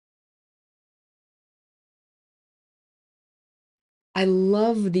I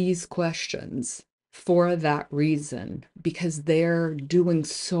love these questions for that reason because they're doing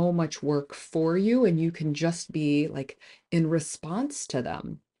so much work for you and you can just be like in response to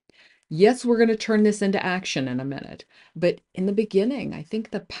them. Yes, we're going to turn this into action in a minute. But in the beginning, I think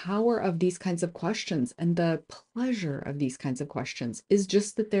the power of these kinds of questions and the pleasure of these kinds of questions is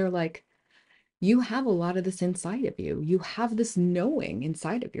just that they're like, you have a lot of this inside of you. You have this knowing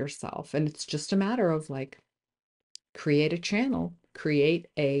inside of yourself. And it's just a matter of like, create a channel, create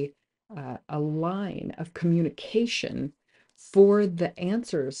a line of communication for the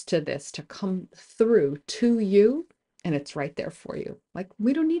answers to this to come through to you. And it's right there for you. Like,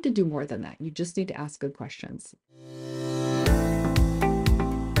 we don't need to do more than that. You just need to ask good questions.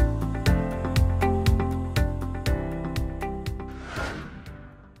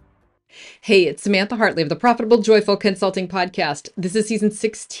 Hey, it's Samantha Hartley of the Profitable Joyful Consulting Podcast. This is season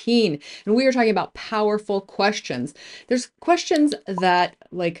 16, and we are talking about powerful questions. There's questions that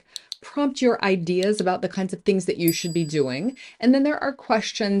like prompt your ideas about the kinds of things that you should be doing. And then there are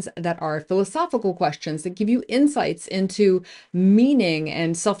questions that are philosophical questions that give you insights into meaning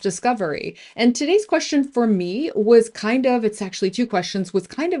and self-discovery. And today's question for me was it's actually two questions, was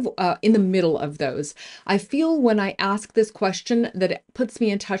kind of in the middle of those. I feel when I ask this question that it puts me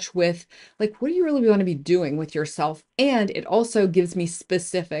in touch with like, what do you really want to be doing with yourself? And it also gives me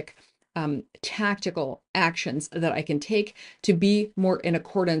specific tactical actions that I can take to be more in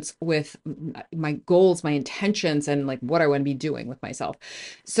accordance with my goals, my intentions, and like what I want to be doing with myself.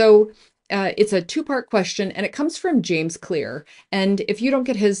 So it's a two-part question, and it comes from James Clear. And if you don't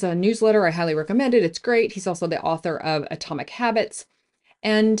get his newsletter, I highly recommend it. It's great. He's also the author of Atomic Habits.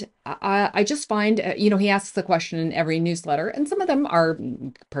 And I just find, he asks the question in every newsletter, and some of them are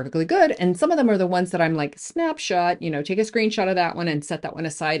perfectly good. And some of them are the ones that I'm like, snapshot, take a screenshot of that one and set that one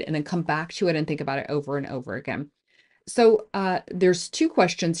aside and then come back to it and think about it over and over again. So there's two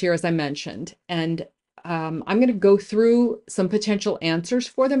questions here, as I mentioned, and I'm going to go through some potential answers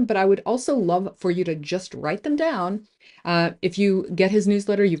for them, but I would also love for you to just write them down. If you get his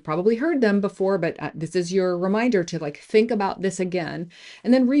newsletter, you've probably heard them before, but this is your reminder to like think about this again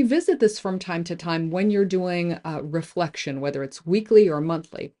and then revisit this from time to time when you're doing reflection, whether it's weekly or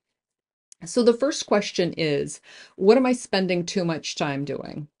monthly. So the first question is, what am I spending too much time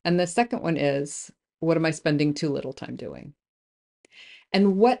doing? And the second one is, what am I spending too little time doing?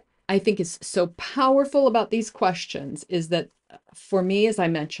 And what I think is so powerful about these questions is that for me, as I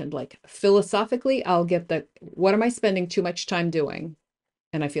mentioned, like philosophically, I'll get the what am I spending too much time doing?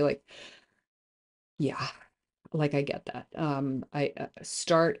 And I feel like, yeah, like I get that. I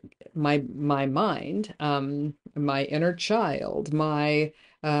start my mind, my inner child, my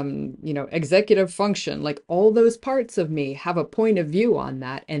executive function, like all those parts of me have a point of view on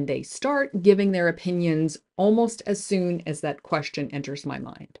that, and they start giving their opinions almost as soon as that question enters my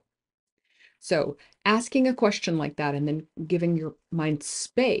mind. So asking a question like that and then giving your mind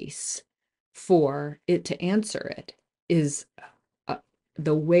space for it to answer it is uh,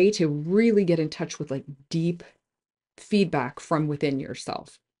 the way to really get in touch with like deep feedback from within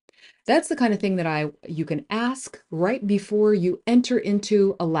yourself. That's the kind of thing that you can ask right before you enter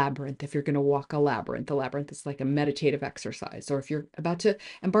into a labyrinth. If you're going to walk a labyrinth is like a meditative exercise. Or if you're about to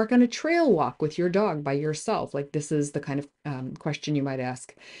embark on a trail walk with your dog by yourself, like this is the kind of question you might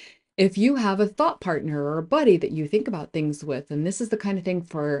ask. If you have a thought partner or a buddy that you think about things with, and this is the kind of thing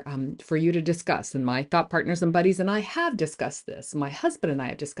for you to discuss. And my thought partners and buddies and I have discussed this. My husband and I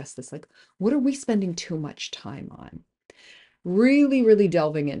have discussed this. Like, what are we spending too much time on? Really, really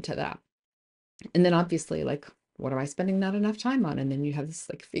delving into that. And then obviously, like, what am I spending not enough time on? And then you have this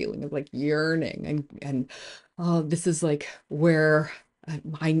like feeling of like yearning and oh, this is like where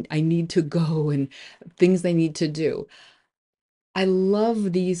I need to go and things I need to do. I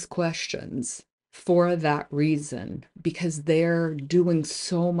love these questions for that reason because they're doing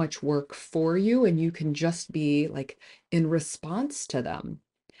so much work for you and you can just be like in response to them.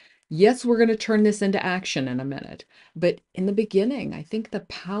 Yes, we're going to turn this into action in a minute. But in the beginning, I think the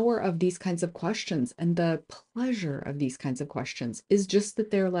power of these kinds of questions and the pleasure of these kinds of questions is just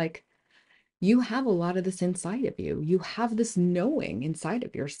that they're like, you have a lot of this inside of you. You have this knowing inside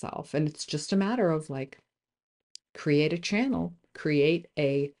of yourself. And it's just a matter of like, create a channel, create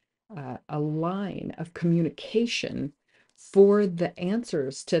a line of communication for the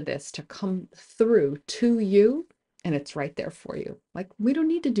answers to this to come through to you, and it's right there for you. Like, we don't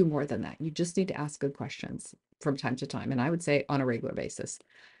need to do more than that. You just need to ask good questions from time to time, and I would say on a regular basis.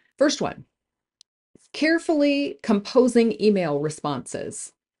 First one, carefully composing email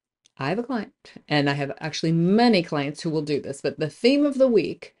responses. I have a client, and I have actually many clients who will do this, but the theme of the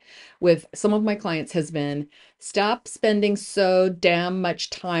week with some of my clients has been stop spending so damn much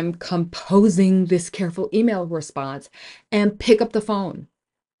time composing this careful email response and pick up the phone.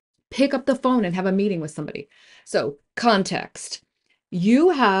 Pick up the phone and have a meeting with somebody. So, context. You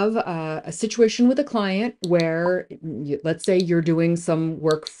have a situation with a client where, let's say you're doing some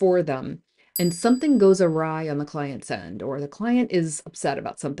work for them and something goes awry on the client's end, or the client is upset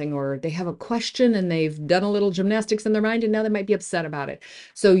about something, or they have a question and they've done a little gymnastics in their mind and now they might be upset about it.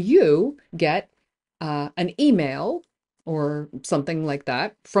 So, you get an email or something like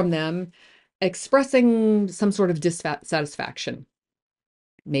that from them expressing some sort of dissatisfaction.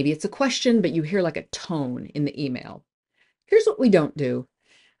 Maybe it's a question, but you hear like a tone in the email. Here's what we don't do.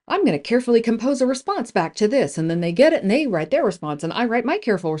 I'm going to carefully compose a response back to this. And then they get it and they write their response and I write my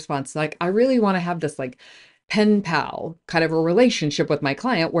careful response. Like, I really want to have this like pen pal kind of a relationship with my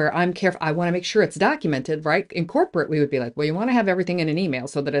client where I'm careful. I want to make sure it's documented, right? In corporate, we would be like, well, you want to have everything in an email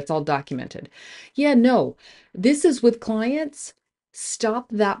so that it's all documented. Yeah, no, this is with clients. Stop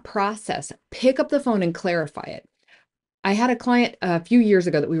that process. Pick up the phone and clarify it. I had a client a few years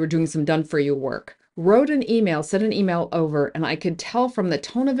ago that we were doing some done for you work, wrote an email, sent an email over, and I could tell from the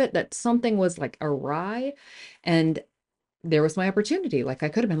tone of it that something was like awry. And there was my opportunity. Like, I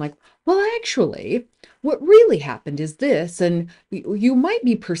could have been like, well, actually, what really happened is this, and you might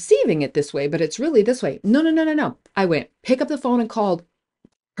be perceiving it this way, but it's really this way. No, no, no, no, no. I went, pick up the phone and called.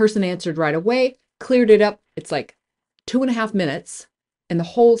 Person answered right away, cleared it up. It's like 2.5 minutes and the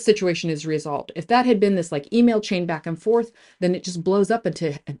whole situation is resolved. If that had been this like email chain back and forth, then it just blows up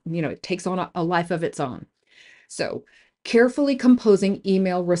into, it takes on a life of its own. So carefully composing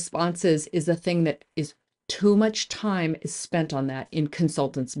email responses is a thing that is too much time is spent on that in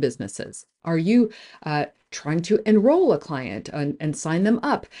consultants' businesses. Are you trying to enroll a client and sign them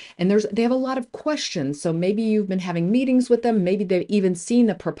up? And they have a lot of questions. So maybe you've been having meetings with them. Maybe they've even seen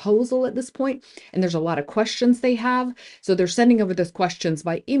the proposal at this point, and there's a lot of questions they have. So they're sending over those questions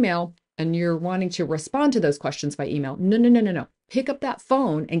by email, and you're wanting to respond to those questions by email. No, no, no, no, no. Pick up that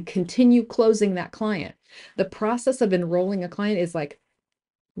phone and continue closing that client. The process of enrolling a client is like,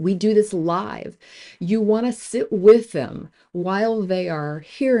 we do this live. You want to sit with them while they are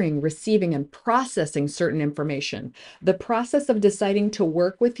hearing, receiving, and processing certain information. The process of deciding to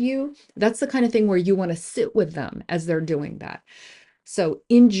work with you, that's the kind of thing where you want to sit with them as they're doing that. So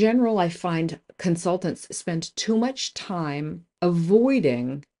in general, I find consultants spend too much time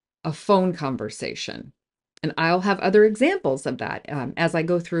avoiding a phone conversation. And I'll have other examples of that as I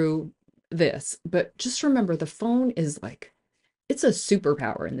go through this. But just remember, the phone is like, it's a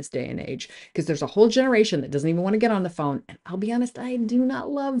superpower in this day and age because there's a whole generation that doesn't even want to get on the phone. And I'll be honest, I do not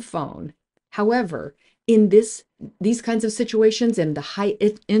love phone. However, in these kinds of situations and the high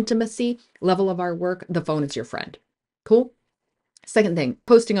intimacy level of our work, the phone is your friend. Cool? Second thing,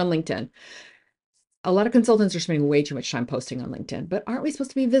 posting on LinkedIn. A lot of consultants are spending way too much time posting on LinkedIn, but aren't we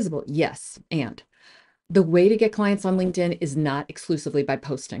supposed to be visible? Yes. And the way to get clients on LinkedIn is not exclusively by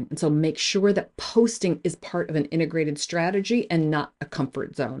posting. And so make sure that posting is part of an integrated strategy and not a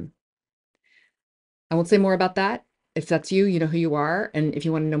comfort zone. I won't say more about that. If that's you, you know who you are. And if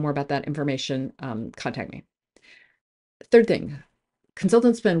you want to know more about that information, contact me. Third thing,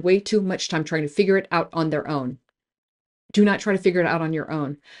 consultants spend way too much time trying to figure it out on their own. Do not try to figure it out on your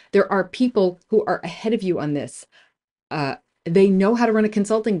own. There are people who are ahead of you on this. They know how to run a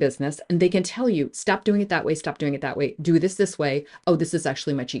consulting business and they can tell you, stop doing it that way, stop doing it that way, do this way. Oh, this is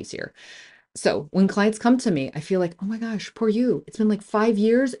actually much easier. So when clients come to me, I feel like, oh my gosh, poor you. It's been like 5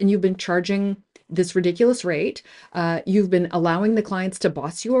 years and you've been charging this ridiculous rate. You've been allowing the clients to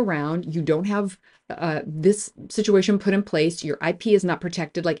boss you around. You don't have this situation put in place. Your IP is not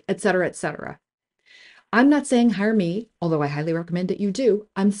protected, like, et cetera, et cetera. I'm not saying hire me, although I highly recommend that you do.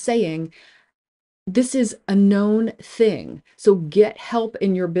 I'm saying this is a known thing. So get help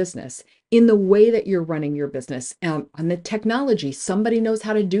in your business, in the way that you're running your business, on the technology. Somebody knows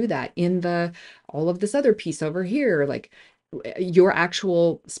how to do that in all of this other piece over here, like your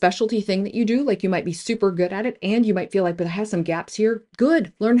actual specialty thing that you do. Like, you might be super good at it and you might feel like, but I have some gaps here.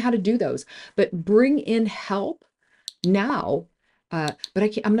 Good. Learn how to do those, but bring in help now. But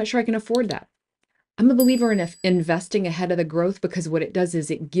I'm not sure I can afford that. I'm a believer in investing ahead of the growth, because what it does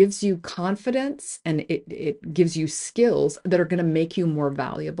is it gives you confidence and it gives you skills that are going to make you more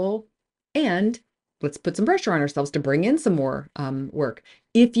valuable. And let's put some pressure on ourselves to bring in some more work.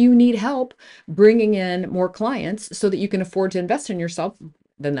 If you need help bringing in more clients so that you can afford to invest in yourself,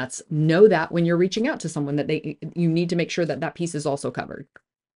 then know that when you're reaching out to someone that you need to make sure that that piece is also covered.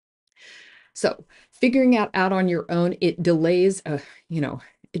 So figuring out on your own, it delays,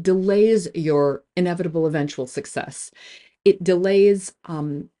 It delays your inevitable eventual success. It delays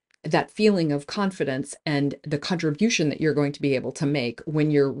that feeling of confidence and the contribution that you're going to be able to make when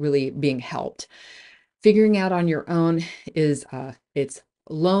you're really being helped. Figuring out on your own is it's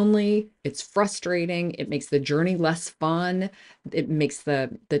lonely, it's frustrating, it makes the journey less fun, it makes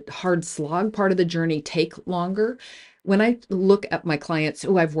the hard slog part of the journey take longer. When I look at my clients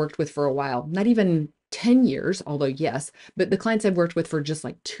who I've worked with for a while, not even 10 years, although yes, but the clients I've worked with for just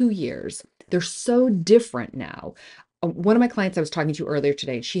like 2 years, they're so different now. One of my clients I was talking to earlier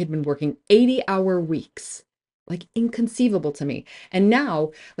today, she had been working 80-hour weeks, like inconceivable to me. And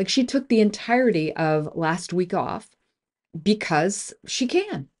now, like, she took the entirety of last week off because she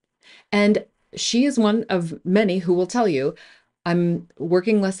can. And she is one of many who will tell you, I'm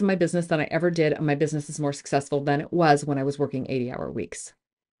working less in my business than I ever did, and my business is more successful than it was when I was working 80-hour weeks.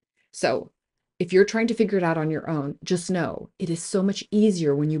 So if you're trying to figure it out on your own, just know it is so much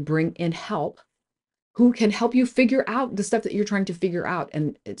easier when you bring in help who can help you figure out the stuff that you're trying to figure out.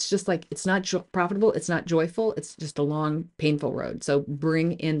 And it's just like, it's not profitable, it's not joyful, it's just a long, painful road. So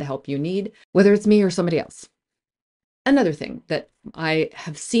bring in the help you need, whether it's me or somebody else. Another thing that I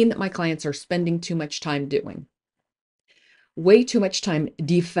have seen that my clients are spending too much time doing, way too much time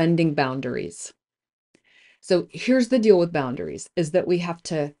defending boundaries. So here's the deal with boundaries is that we have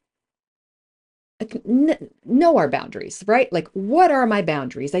to know our boundaries, right? Like, what are my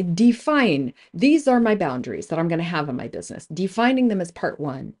boundaries? I define, these are my boundaries that I'm going to have in my business. Defining them is part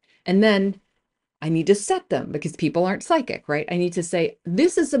one. And then I need to set them because people aren't psychic, right? I need to say,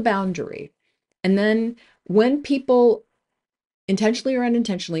 this is a boundary. And then when people intentionally or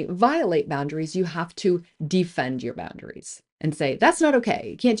unintentionally violate boundaries, you have to defend your boundaries and say, that's not okay.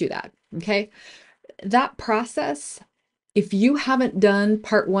 You can't do that. Okay. That process, if you haven't done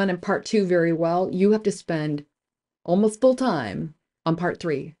part one and part two very well, you have to spend almost full time on part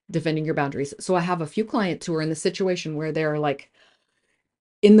three, defending your boundaries. So I have a few clients who are in the situation where they're like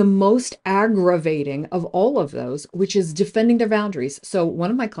in the most aggravating of all of those, which is defending their boundaries. So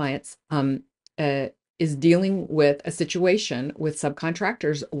one of my clients is dealing with a situation with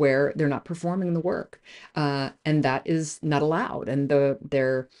subcontractors where they're not performing the work, and that is not allowed. And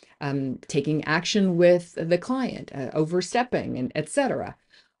they're taking action with the client, overstepping, and etc.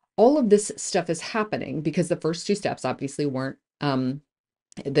 All of this stuff is happening because the first two steps obviously weren't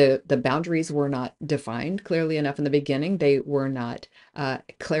the boundaries were not defined clearly enough in the beginning. They were not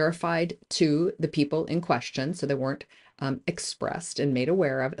clarified to the people in question, so they weren't expressed and made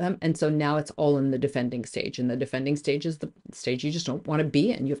aware of them. And so now it's all in the defending stage. And the defending stage is the stage you just don't want to be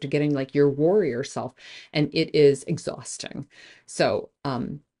in. You have to get in like your warrior self, and it is exhausting. So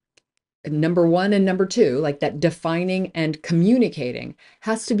number one and number two, like that defining and communicating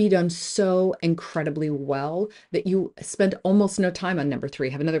has to be done so incredibly well that you spend almost no time on number three.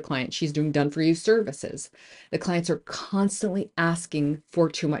 I have another client, she's doing done for you services. The clients are constantly asking for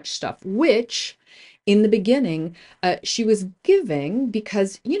too much stuff, which in the beginning, she was giving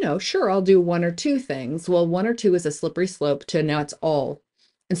because, sure, I'll do one or two things. Well, one or two is a slippery slope to now it's all.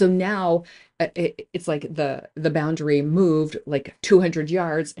 And so now it's like the boundary moved like 200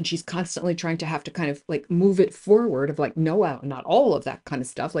 yards, and she's constantly trying to have to kind of like move it forward of like, no, not all of that kind of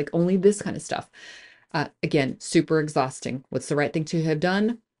stuff, like only this kind of stuff. Again, super exhausting. What's the right thing to have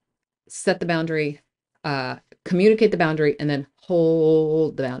done? Set the boundary, communicate the boundary, and then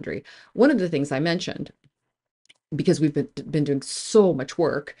hold the boundary. One of the things I mentioned, because we've been doing so much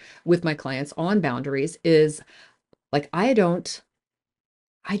work with my clients on boundaries, is like I don't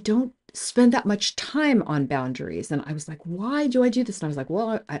spend that much time on boundaries. And I was like, why do I do this? And I was like,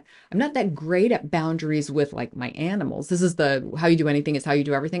 well, I'm not that great at boundaries with like my animals. This is the how you do anything is how you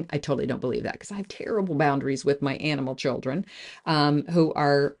do everything. I totally don't believe that because I have terrible boundaries with my animal children, who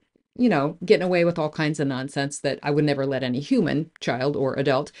are, getting away with all kinds of nonsense that I would never let any human child or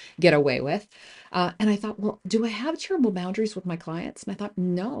adult get away with. And I thought, well, do I have terrible boundaries with my clients? And I thought,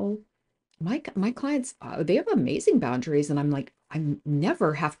 no, my clients, they have amazing boundaries, and I'm like, I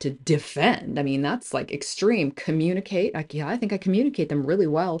never have to defend. I mean, that's like extreme. Communicate. Yeah, I think I communicate them really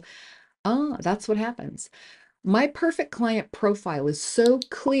well. That's what happens. My perfect client profile is so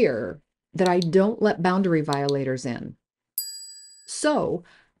clear that I don't let boundary violators in. So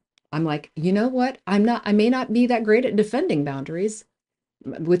I'm like, you know what? I may not be that great at defending boundaries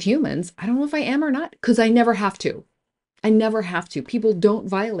with humans. I don't know if I am or not, because I never have to. I never have to. People don't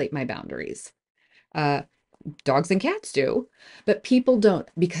violate my boundaries. Dogs and cats do, but people don't,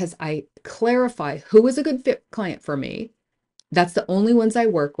 because I clarify who is a good fit client for me. That's the only ones I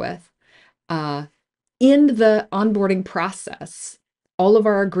work with. In the onboarding process, all of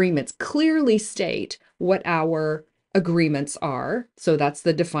our agreements clearly state what our agreements are. So that's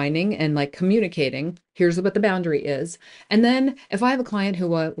the defining and like communicating. Here's what the boundary is. And then if I have a client who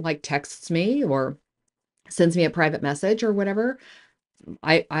like texts me or sends me a private message or whatever,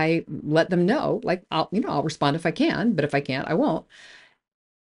 I let them know, like I'll respond if I can, but if I can't, I won't.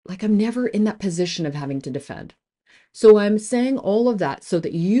 Like I'm never in that position of having to defend. So I'm saying all of that so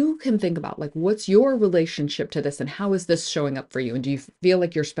that you can think about like, what's your relationship to this and how is this showing up for you? And do you feel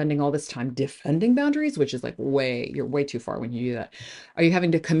like you're spending all this time defending boundaries, which is like you're way too far when you do that. Are you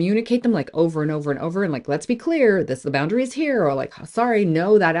having to communicate them like over and over and over and like, let's be clear, the boundary is here, or like, sorry,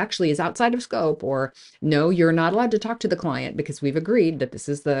 no, that actually is outside of scope, or no, you're not allowed to talk to the client because we've agreed that this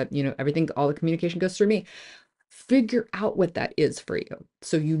is everything, all the communication goes through me. Figure out what that is for you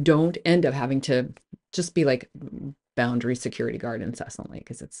so you don't end up having to just be like boundary security guard incessantly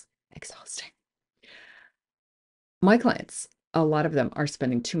because it's exhausting. My clients, a lot of them are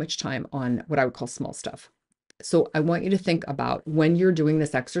spending too much time on what I would call small stuff. So I want you to think about when you're doing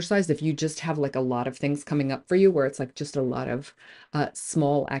this exercise, if you just have like a lot of things coming up for you where it's like just a lot of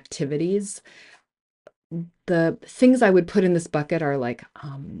small activities, the things I would put in this bucket are like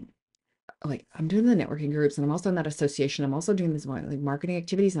I'm doing the networking groups and I'm also in that association. I'm also doing this like marketing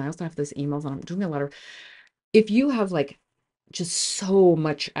activities and I also have those emails and I'm doing a lot of, if you have like just so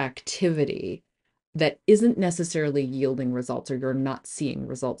much activity that isn't necessarily yielding results or you're not seeing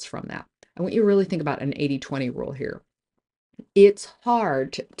results from that, I want you to really think about an 80-20 rule here. It's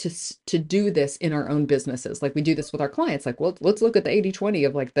hard to do this in our own businesses. Like we do this with our clients. Like, well, let's look at the 80-20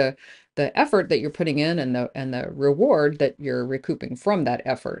 of like the effort that you're putting in and the reward that you're recouping from that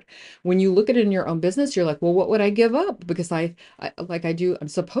effort. When you look at it in your own business, you're like, well, what would I give up? Because I'm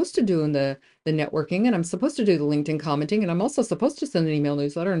supposed to do in the networking and I'm supposed to do the LinkedIn commenting and I'm also supposed to send an email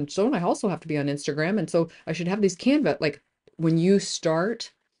newsletter and so on. I also have to be on Instagram. And so I should have these Canva. Like when you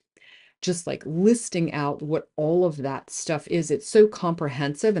start just like listing out what all of that stuff is, it's so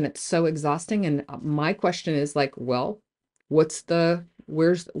comprehensive and it's so exhausting. And my question is like, well, what's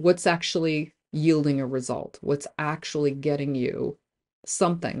actually yielding a result? What's actually getting you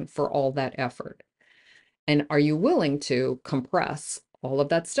something for all that effort? And are you willing to compress all of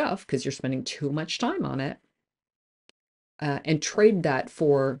that stuff because you're spending too much time on it, and trade that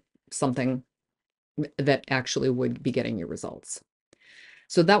for something that actually would be getting you results?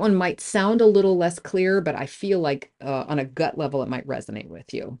 So that one might sound a little less clear, but I feel like on a gut level, it might resonate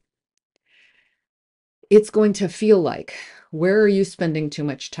with you. It's going to feel like, where are you spending too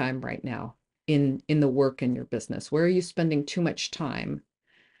much time right now in the work in your business? Where are you spending too much time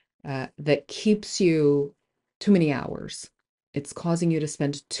that keeps you too many hours? It's causing you to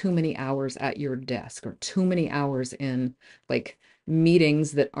spend too many hours at your desk or too many hours in like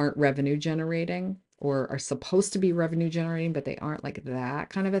meetings that aren't revenue generating or are supposed to be revenue generating, but they aren't, like that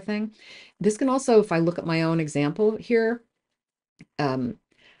kind of a thing. This can also, if I look at my own example here, um,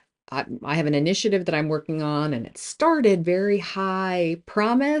 I have an initiative that I'm working on and it started very high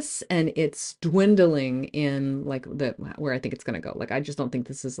promise and it's dwindling in like where I think it's going to go. Like, I just don't think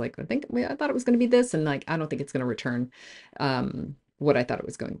this is like, I thought it was going to be this. And like, I don't think it's going to return what I thought it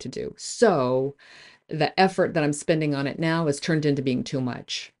was going to do. So the effort that I'm spending on it now has turned into being too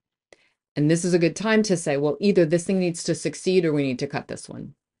much. And this is a good time to say, well, either this thing needs to succeed or we need to cut this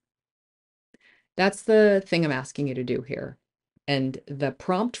one. That's the thing I'm asking you to do here. And the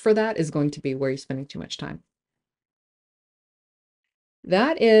prompt for that is going to be, where you're spending too much time.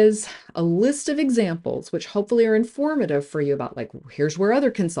 That is a list of examples, which hopefully are informative for you about like, here's where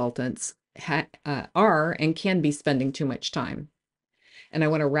other consultants are and can be spending too much time. And I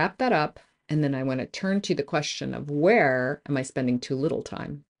want to wrap that up. And then I want to turn to the question of, where am I spending too little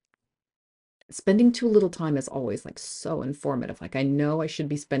time? Spending too little time is always like so informative. Like, I know I should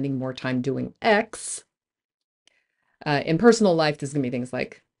be spending more time doing X. In personal life, there's gonna be things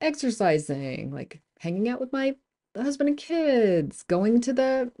like exercising, like hanging out with my husband and kids, going to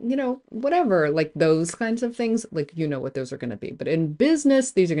the, whatever, like those kinds of things, like, what those are going to be. But in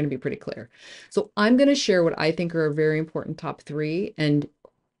business, these are going to be pretty clear. So I'm going to share what I think are a very important top three. And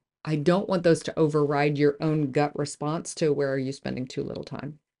I don't want those to override your own gut response to, where are you spending too little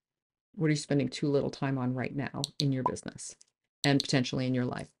time? What are you spending too little time on right now in your business and potentially in your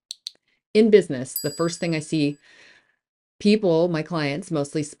life? In business, the first thing I see people, my clients,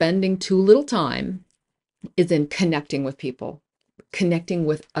 mostly spending too little time is in connecting with people, connecting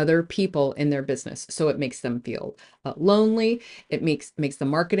with other people in their business. So it makes them feel lonely. It makes the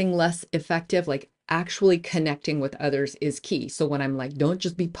marketing less effective. Like, actually connecting with others is key. So when I'm like, don't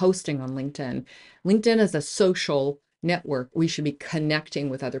just be posting on LinkedIn. LinkedIn is a social network, we should be connecting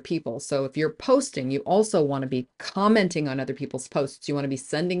with other people. So if you're posting, you also want to be commenting on other people's posts. You want to be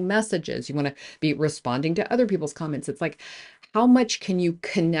sending messages. You want to be responding to other people's comments. It's like, how much can you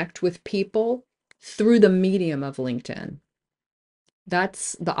connect with people through the medium of LinkedIn?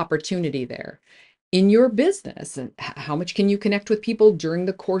 That's the opportunity there. In your business, and how much can you connect with people during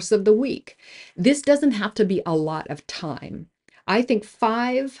the course of the week? This doesn't have to be a lot of time. I think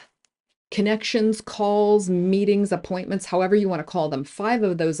 5 connections, calls, meetings, appointments, however you want to call them, 5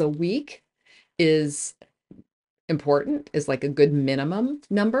 of those a week is important, is like a good minimum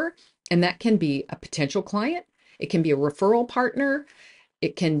number. And that can be a potential client, it can be a referral partner,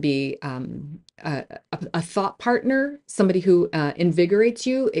 it can be a thought partner, somebody who invigorates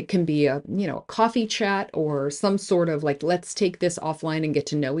you. It can be a coffee chat or some sort of like, let's take this offline and get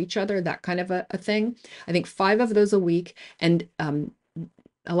to know each other, that kind of a thing. I think 5 of those a week. And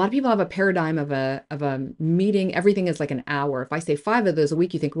a lot of people have a paradigm of a meeting. Everything is like an hour. If I say 5 of those a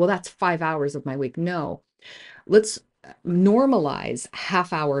week, you think, well, that's 5 hours of my week. No, let's normalize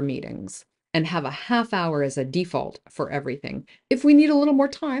half-hour meetings and have a half hour as a default for everything. If we need a little more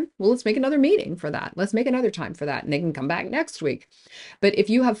time, well, let's make another meeting for that. Let's make another time for that, and they can come back next week. But if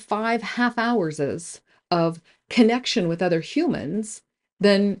you have 5 half hours of connection with other humans,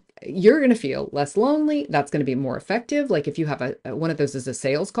 then you're going to feel less lonely. That's going to be more effective. Like if you have one of those as a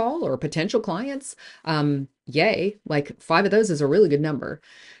sales call or potential clients, yay, like 5 of those is a really good number.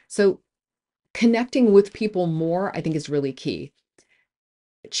 So connecting with people more, I think, is really key.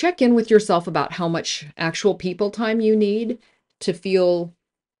 Check in with yourself about how much actual people time you need to feel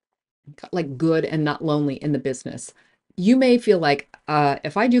like good and not lonely in the business. You may feel like,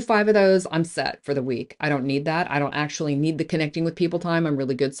 if I do 5 of those, I'm set for the week. I don't need that. I don't actually need the connecting with people time. I'm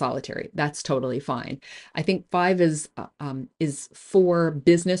really good solitary. That's totally fine. I think 5 is for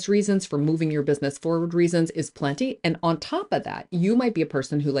business reasons, for moving your business forward reasons, is plenty. And on top of that, you might be a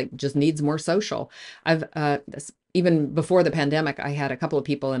person who like just needs more social. I've even before the pandemic, I had a couple of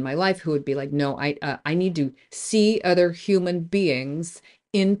people in my life who would be like, no, I need to see other human beings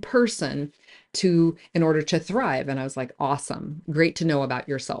in person in order to thrive. And I was like, awesome, great to know about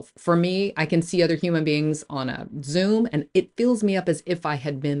yourself. For me, I can see other human beings on a Zoom and it fills me up as if I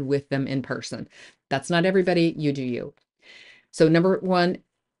had been with them in person. That's not everybody. You do you. So number one,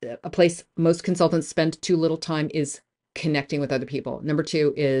 a place most consultants spend too little time is connecting with other people. Number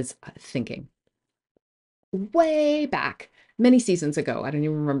two is thinking. Way back, many seasons ago, I don't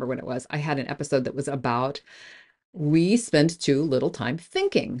even remember when it was, I had an episode that was about we spend too little time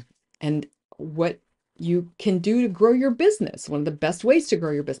thinking and what you can do to grow your business. One of the best ways to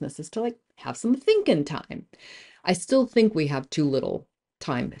grow your business is to like have some thinking time. I still think we have too little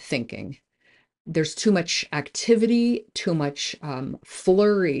time thinking. There's too much activity, too much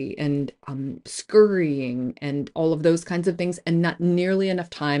flurry and scurrying and all of those kinds of things, and not nearly enough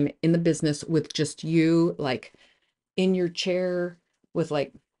time in the business with just you, like in your chair with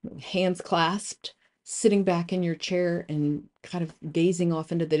like hands clasped, sitting back in your chair and kind of gazing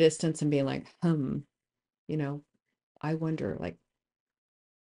off into the distance and being like, you know, I wonder, like,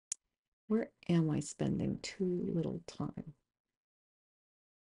 where am I spending too little time?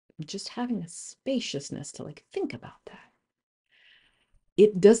 Just having a spaciousness to like think about that.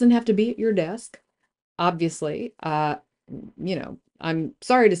 It doesn't have to be at your desk, obviously. I'm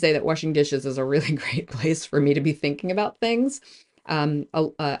sorry to say that washing dishes is a really great place for me to be thinking about things.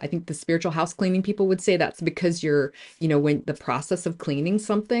 I think the spiritual house cleaning people would say that's because when the process of cleaning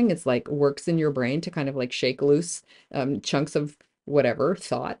something, it's like works in your brain to kind of like shake loose chunks of whatever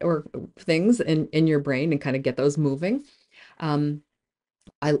thought or things in your brain and kind of get those moving. Um,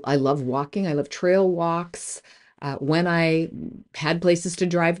 I love walking. I love trail walks. When I had places to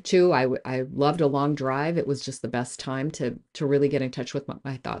drive to, I loved a long drive. It was just the best time to really get in touch with what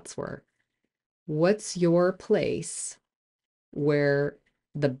my thoughts were. What's your place where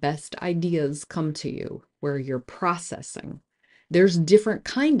the best ideas come to you, where you're processing? There's different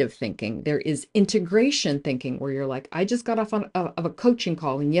kind of thinking. There is integration thinking where you're like, I just got off of a coaching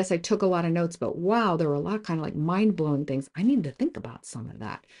call, and yes, I took a lot of notes, but wow, there were a lot of kind of like mind-blowing things. I need to think about some of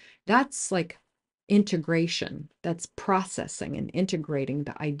that. That's like integration. That's processing and integrating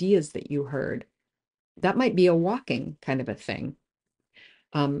the ideas that you heard. That might be a walking kind of a thing.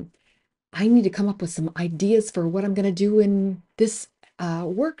 Um, I need to come up with some ideas for what I'm going to do in this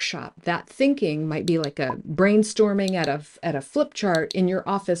workshop. That thinking might be like a brainstorming at a flip chart in your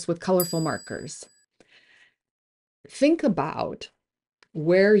office with colorful markers. Think about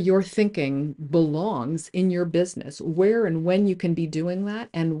where your thinking belongs in your business, where and when you can be doing that,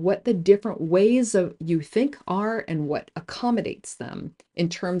 and what the different ways of you think are and what accommodates them in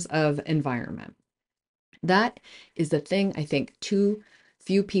terms of environment. That is the thing I think too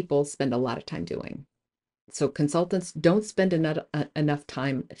few people spend a lot of time doing. So consultants don't spend enough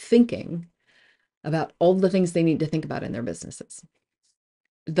time thinking about all the things they need to think about in their businesses.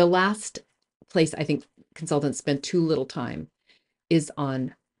 The last place I think consultants spend too little time is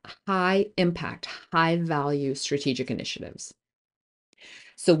on high impact, high value strategic initiatives.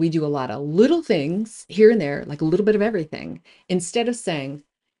 So we do a lot of little things here and there, like a little bit of everything, instead of saying,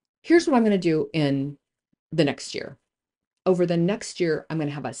 here's what I'm going to do in the next year. Over the next year, I'm going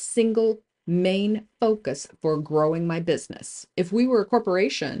to have a single main focus for growing my business. If we were a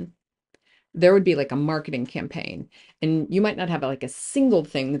corporation, there would be like a marketing campaign, and you might not have like a single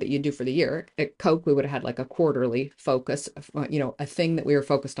thing that you do for the year. At Coke, we would have had like a quarterly focus, a thing that we were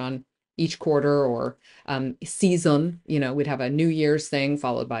focused on each quarter, or season. We'd have a New Year's thing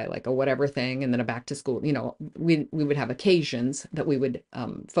followed by like a whatever thing, and then a back to school. We would have occasions that we would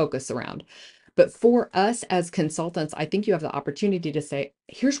focus around. But for us as consultants, I think you have the opportunity to say,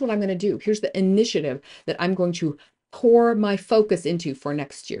 here's what I'm going to do. Here's the initiative that I'm going to pour my focus into for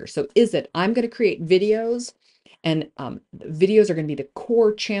next year. So I'm going to create videos, and videos are going to be the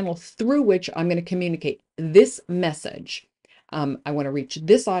core channel through which I'm going to communicate this message. I want to reach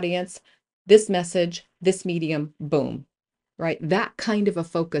this audience, this message, this medium, boom, right? That kind of a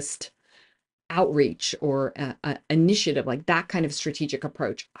focused outreach or initiative, like that kind of strategic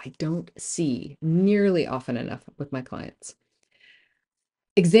approach, I don't see nearly often enough with my clients.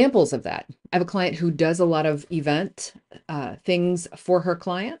 Examples of that: I have a client who does a lot of event things for her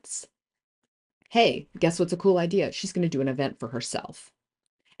clients. Hey, guess what's a cool idea? She's going to do an event for herself.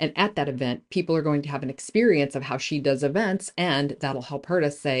 And at that event, people are going to have an experience of how she does events, and that'll help her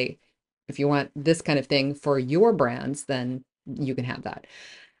to say, if you want this kind of thing for your brands, then you can have that.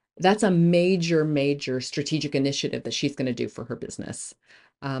 That's a major, major strategic initiative that she's going to do for her business.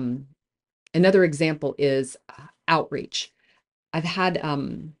 Another example is outreach. I've had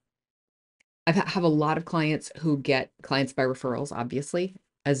I have a lot of clients who get clients by referrals, obviously,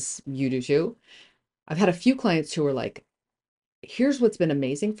 as you do too. I've had a few clients who are like, here's what's been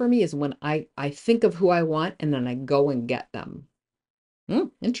amazing for me is when I think of who I want and then I go and get them.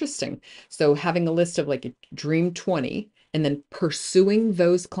 Interesting. So having a list of like a dream 20 and then pursuing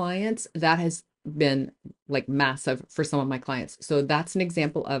those clients, that has been like massive for some of my clients. So that's an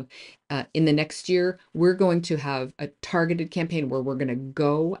example of in the next year, we're going to have a targeted campaign where we're going to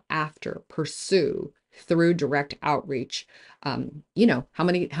go after, pursue through direct outreach. How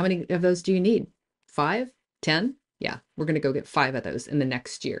many of those do you need? 5, 10? Yeah, we're going to go get 5 of those in the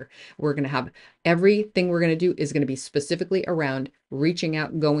next year. We're going to have everything we're going to do is going to be specifically around reaching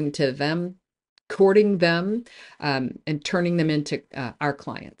out, going to them, courting them, and turning them into our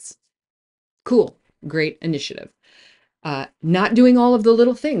clients. Cool. Great initiative. Not doing all of the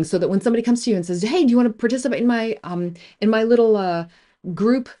little things, so that when somebody comes to you and says, hey, do you want to participate in my little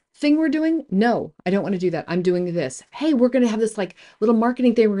group thing we're doing? No, I don't want to do that. I'm doing this. Hey, we're going to have this like little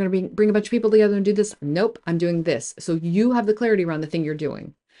marketing thing. We're going to bring a bunch of people together and do this. Nope, I'm doing this. So you have the clarity around the thing you're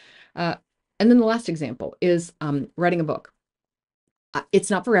doing. And then the last example is writing a book. It's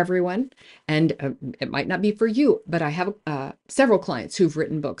not for everyone, and it might not be for you, but I have several clients who've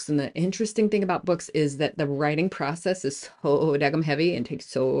written books. And the interesting thing about books is that the writing process is so daggum heavy and takes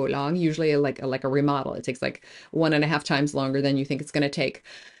so long, usually like a remodel. It takes like 1.5 times longer than you think it's going to take.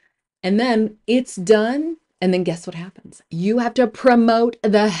 And then it's done. And then guess what happens? You have to promote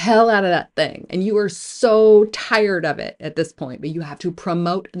the hell out of that thing. And you are so tired of it at this point, but you have to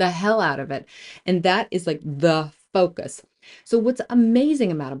promote the hell out of it. And that is like the focus. So what's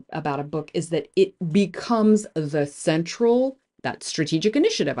amazing about a book is that it becomes the central, that strategic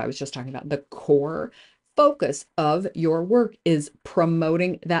initiative I was just talking about. The core focus of your work is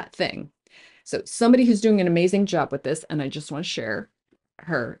promoting that thing. So somebody who's doing an amazing job with this, and I just want to share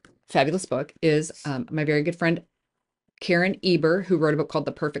her fabulous book, is my very good friend Karen Eber, who wrote a book called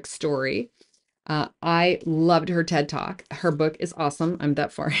The Perfect Story. I loved her TED Talk. Her book is awesome. I'm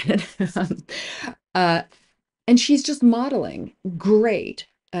that far in it. And she's just modeling great,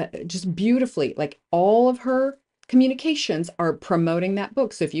 just beautifully. Like all of her communications are promoting that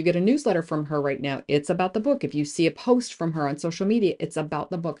book. So if you get a newsletter from her right now, it's about the book. If you see a post from her on social media, it's about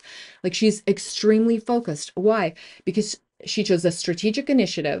the book. Like she's extremely focused. Why? Because she chose a strategic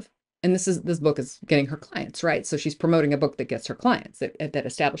initiative. And this book is getting her clients, right? So she's promoting a book that gets her clients, that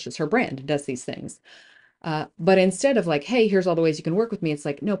establishes her brand, does these things. But instead of like, hey, here's all the ways you can work with me, it's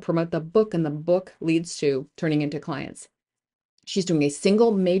like, no, promote the book, and the book leads to turning into clients. She's doing a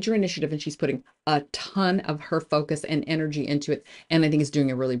single major initiative and she's putting a ton of her focus and energy into it. And I think is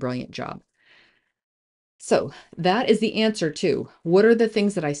doing a really brilliant job. So that is the answer to what are the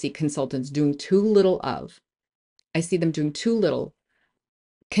things that I see consultants doing too little of? I see them doing too little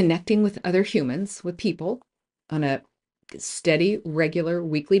connecting with other humans, with people on a steady, regular,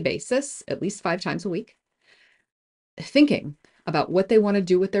 weekly basis, at least 5 times a week, thinking about what they want to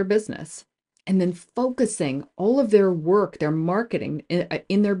do with their business, and then focusing all of their work, their marketing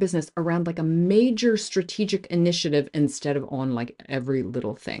in their business around like a major strategic initiative instead of on like every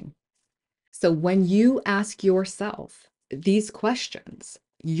little thing. So when you ask yourself these questions,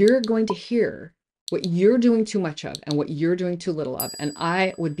 you're going to hear what you're doing too much of and what you're doing too little of. And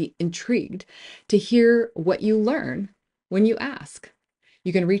I would be intrigued to hear what you learn when you ask.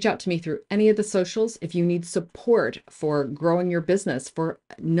 You can reach out to me through any of the socials if you need support for growing your business, for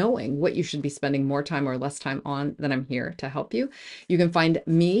knowing what you should be spending more time or less time on. Then I'm here to help you. You can find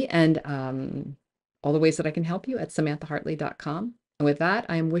me and all the ways that I can help you at samanthahartley.com. And with that,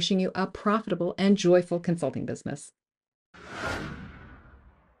 I am wishing you a profitable and joyful consulting business.